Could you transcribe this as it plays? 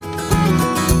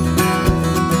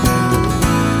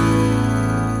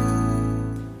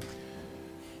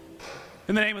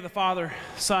In the name of the Father,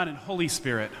 Son, and Holy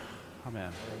Spirit.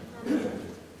 Amen.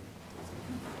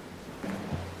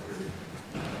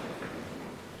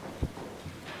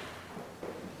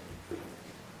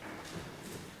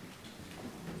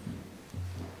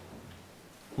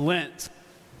 Lent.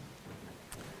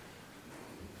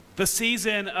 The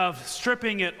season of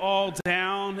stripping it all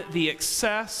down, the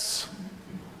excess,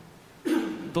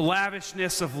 the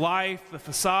lavishness of life, the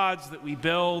facades that we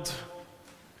build,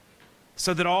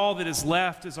 so that all that is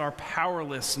left is our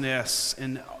powerlessness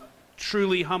and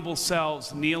truly humble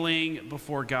selves kneeling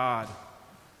before God,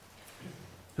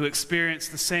 who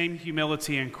experienced the same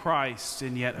humility in Christ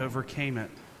and yet overcame it.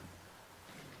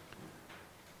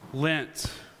 Lent,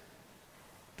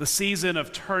 the season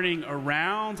of turning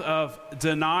around, of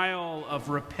denial, of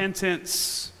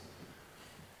repentance,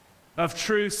 of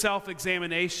true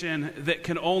self-examination that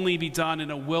can only be done in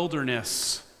a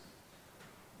wilderness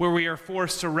where we are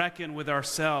forced to reckon with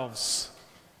ourselves,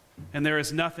 and there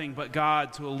is nothing but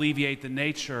God to alleviate the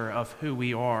nature of who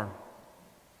we are.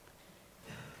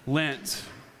 Lent,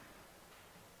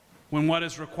 when what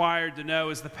is required to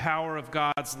know is the power of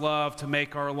God's love to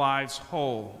make our lives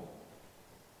whole,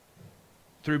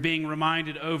 through being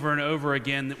reminded over and over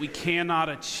again that we cannot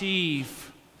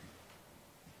achieve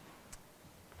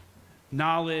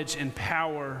knowledge and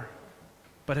power,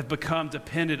 but have become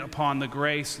dependent upon the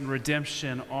grace and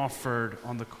redemption offered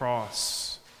on the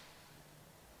cross.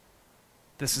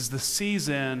 This is the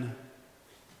season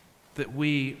that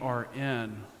we are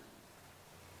in.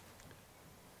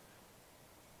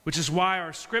 Which is why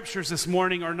our scriptures this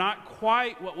morning are not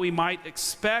quite what we might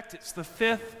expect. It's the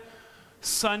fifth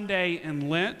Sunday in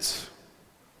Lent,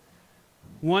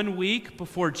 1 week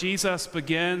before Jesus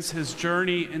begins his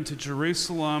journey into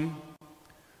Jerusalem,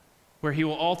 where he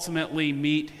will ultimately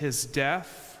meet his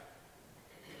death.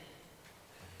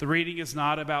 The reading is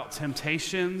not about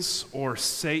temptations or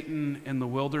Satan in the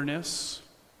wilderness,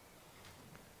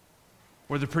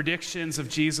 or the predictions of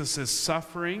Jesus'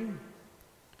 suffering.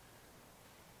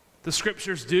 The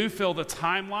scriptures do fill the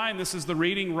timeline. This is the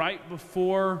reading right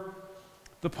before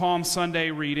the Palm Sunday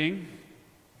reading,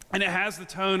 and it has the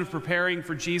tone of preparing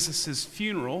for Jesus'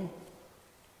 funeral,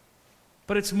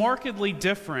 but it's markedly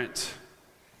different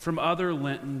from other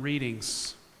Lenten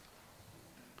readings.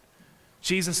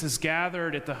 Jesus is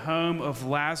gathered at the home of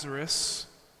Lazarus,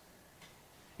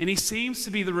 and he seems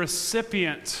to be the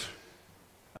recipient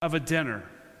of a dinner.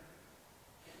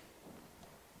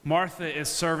 Martha is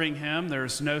serving him.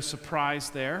 There's no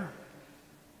surprise there.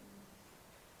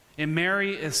 And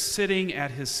Mary is sitting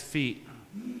at his feet.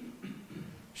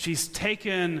 She's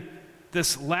taken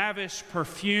this lavish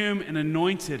perfume and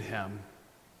anointed him.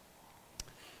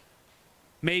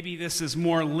 Maybe this is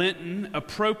more Lenten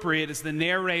appropriate as the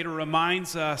narrator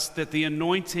reminds us that the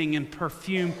anointing and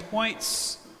perfume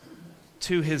points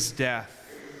to his death.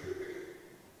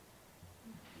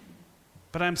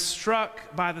 But I'm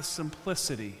struck by the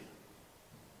simplicity.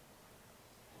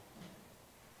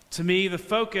 To me, the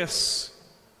focus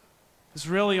is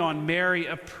really on Mary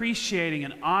appreciating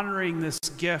and honoring this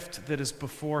gift that is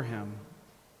before him.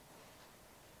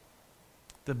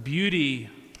 The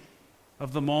beauty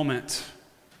of the moment,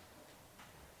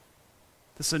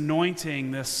 this anointing,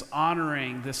 this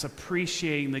honoring, this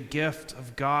appreciating the gift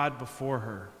of God before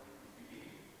her.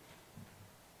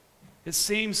 It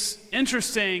seems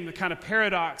interesting, the kind of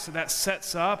paradox that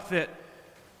sets up, that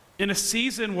in a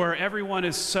season where everyone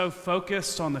is so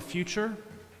focused on the future,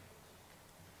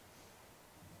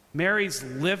 Mary's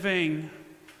living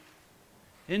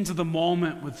into the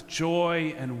moment with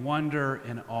joy and wonder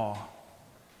and awe.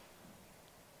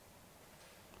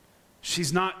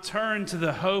 She's not turned to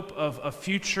the hope of a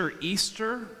future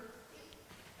Easter.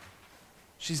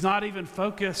 She's not even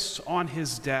focused on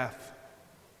his death.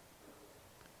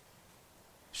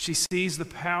 She sees the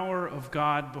power of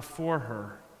God before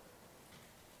her,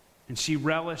 and she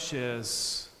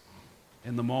relishes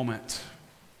in the moment.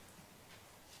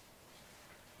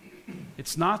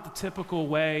 It's not the typical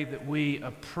way that we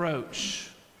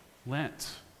approach Lent.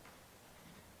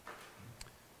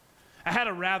 I had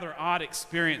a rather odd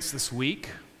experience this week.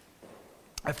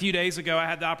 A few days ago, I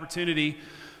had the opportunity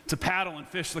to paddle and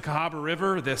fish the Cahaba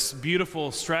River, this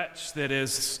beautiful stretch that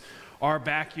is our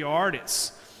backyard.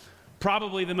 It's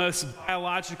probably the most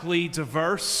biologically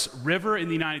diverse river in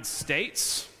the United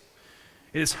States.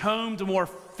 It is home to more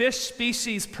fish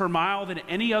species per mile than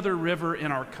any other river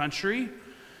in our country.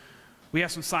 We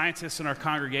have some scientists in our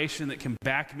congregation that can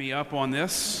back me up on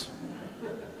this.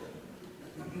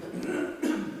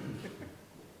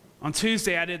 On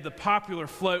Tuesday, I did the popular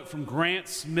float from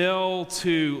Grants Mill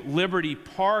to Liberty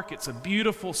Park. It's a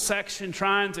beautiful section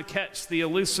trying to catch the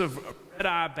elusive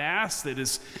red-eye bass that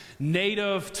is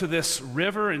native to this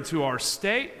river and to our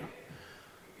state.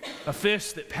 A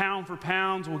fish that pound for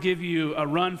pound will give you a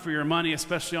run for your money,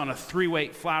 especially on a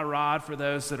 3-weight fly rod for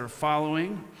those that are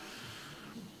following.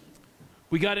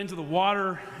 We got into the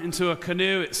water, into a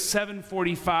canoe at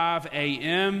 7:45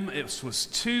 a.m. It was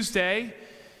Tuesday.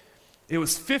 It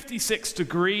was 56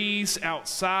 degrees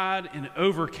outside and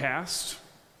overcast,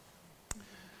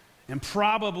 and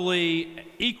probably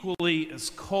equally as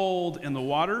cold in the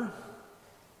water.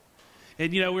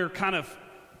 And we were kind of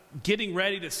getting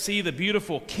ready to see the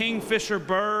beautiful kingfisher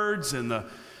birds and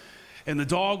the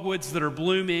dogwoods that are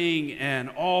blooming and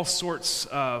all sorts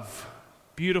of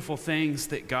beautiful things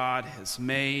that God has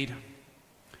made.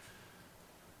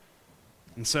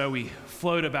 And so we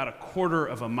float about a quarter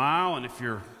of a mile, and if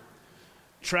you're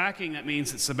tracking, that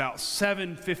means it's about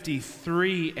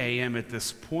 7:53 a.m. at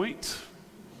this point.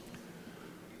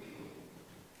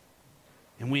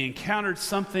 And we encountered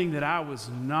something that I was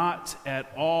not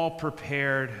at all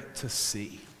prepared to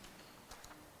see.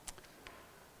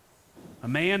 A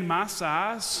man my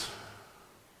size,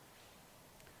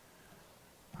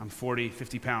 I'm 40,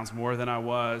 50 pounds more than I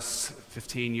was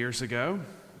 15 years ago.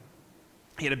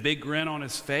 He had a big grin on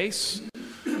his face,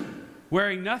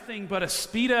 wearing nothing but a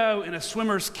Speedo and a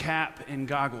swimmer's cap and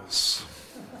goggles,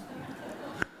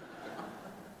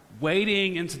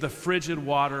 wading into the frigid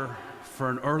water for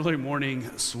an early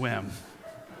morning swim.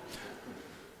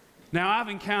 Now, I've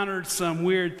encountered some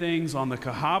weird things on the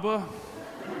Cahaba.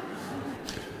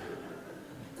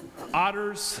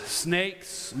 Otters,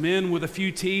 snakes, men with a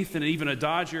few teeth, and even a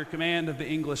dodgier command of the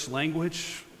English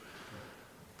language.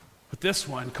 But this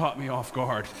one caught me off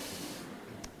guard.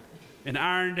 In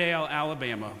Irondale,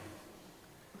 Alabama,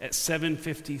 at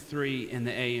 7:53 in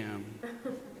the a.m.,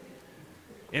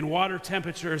 in water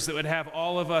temperatures that would have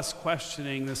all of us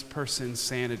questioning this person's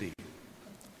sanity.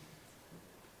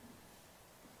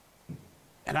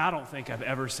 And I don't think I've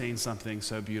ever seen something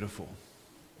so beautiful.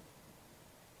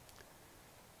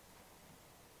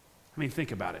 I mean,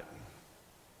 think about it.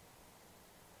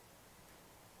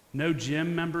 No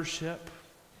gym membership,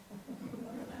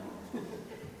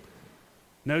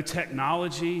 no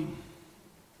technology,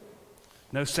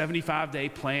 no 75-day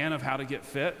plan of how to get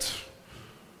fit.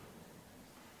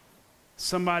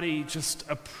 Somebody just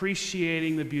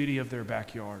appreciating the beauty of their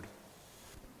backyard,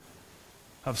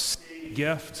 of seeing a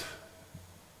gift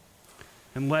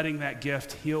and letting that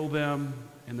gift heal them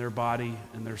in their body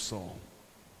and their soul.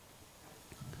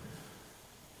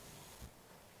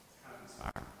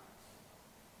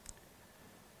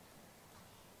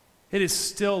 It is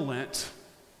still Lent,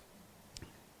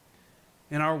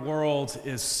 and our world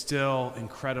is still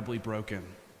incredibly broken.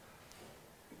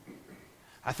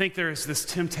 I think there is this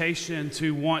temptation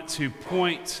to want to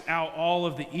point out all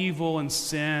of the evil and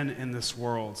sin in this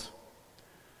world.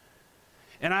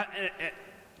 And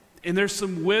there's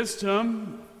some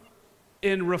wisdom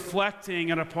in reflecting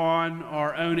upon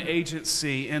our own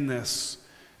agency in this.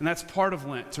 And that's part of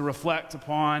Lent, to reflect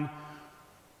upon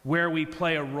where we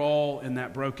play a role in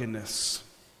that brokenness.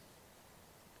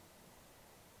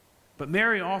 But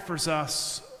Mary offers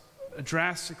us a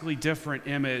drastically different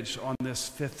image on this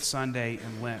fifth Sunday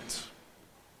in Lent.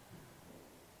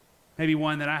 Maybe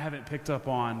one that I haven't picked up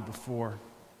on before.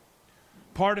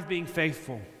 Part of being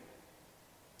faithful,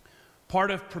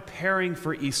 part of preparing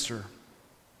for Easter,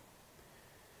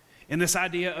 and this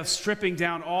idea of stripping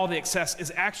down all the excess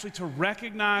is actually to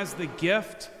recognize the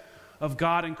gift of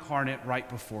God incarnate right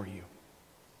before you.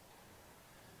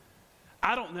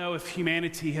 I don't know if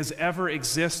humanity has ever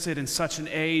existed in such an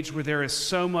age where there is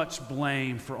so much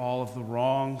blame for all of the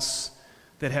wrongs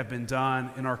that have been done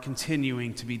and are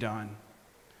continuing to be done.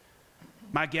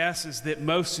 My guess is that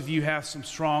most of you have some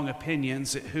strong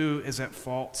opinions at who is at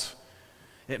fault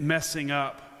at messing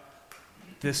up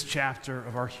this chapter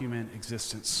of our human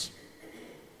existence.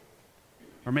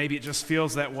 Or maybe it just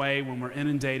feels that way when we're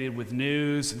inundated with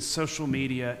news and social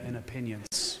media and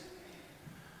opinions.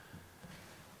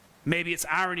 Maybe its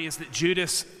irony is that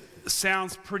Judas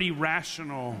sounds pretty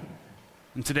rational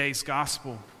in today's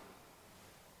gospel.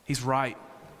 He's right.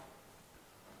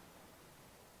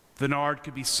 The nard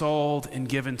could be sold and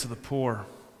given to the poor.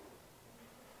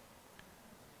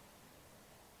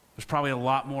 There's probably a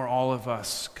lot more all of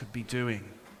us could be doing.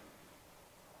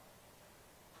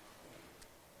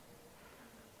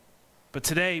 But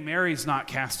today, Mary's not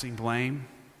casting blame.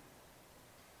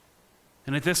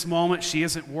 And at this moment, she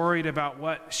isn't worried about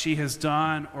what she has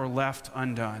done or left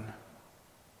undone,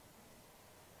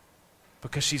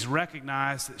 because she's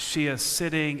recognized that she is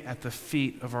sitting at the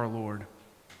feet of our Lord.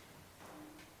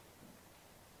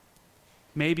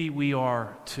 Maybe we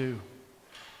are too.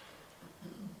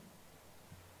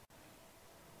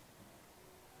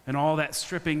 and all that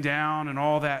stripping down and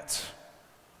all that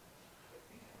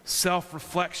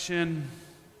self-reflection,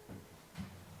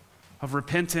 of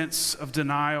repentance, of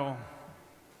denial,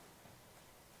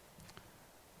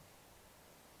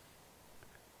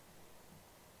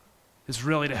 is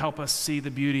really to help us see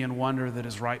the beauty and wonder that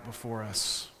is right before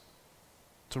us,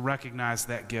 to recognize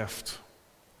that gift.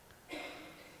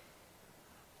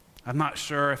 I'm not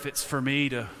sure if it's for me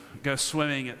to go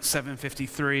swimming at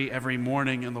 7:53 every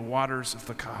morning in the waters of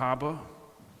the Cahaba,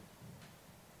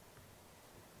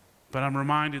 but I'm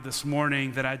reminded this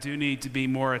morning that I do need to be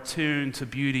more attuned to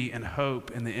beauty and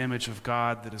hope in the image of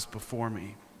God that is before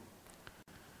me.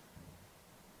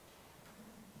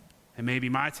 And maybe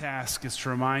my task is to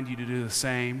remind you to do the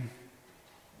same,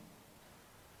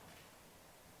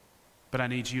 but I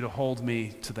need you to hold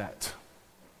me to that.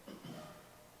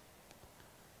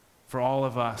 For all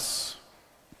of us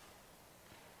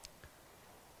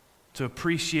to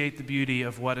appreciate the beauty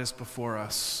of what is before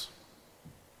us.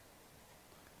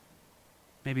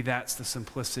 Maybe that's the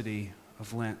simplicity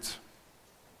of Lent.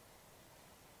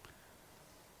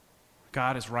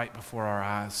 God is right before our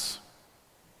eyes.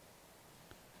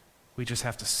 We just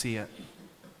have to see it.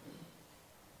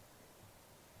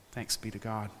 Thanks be to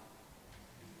God.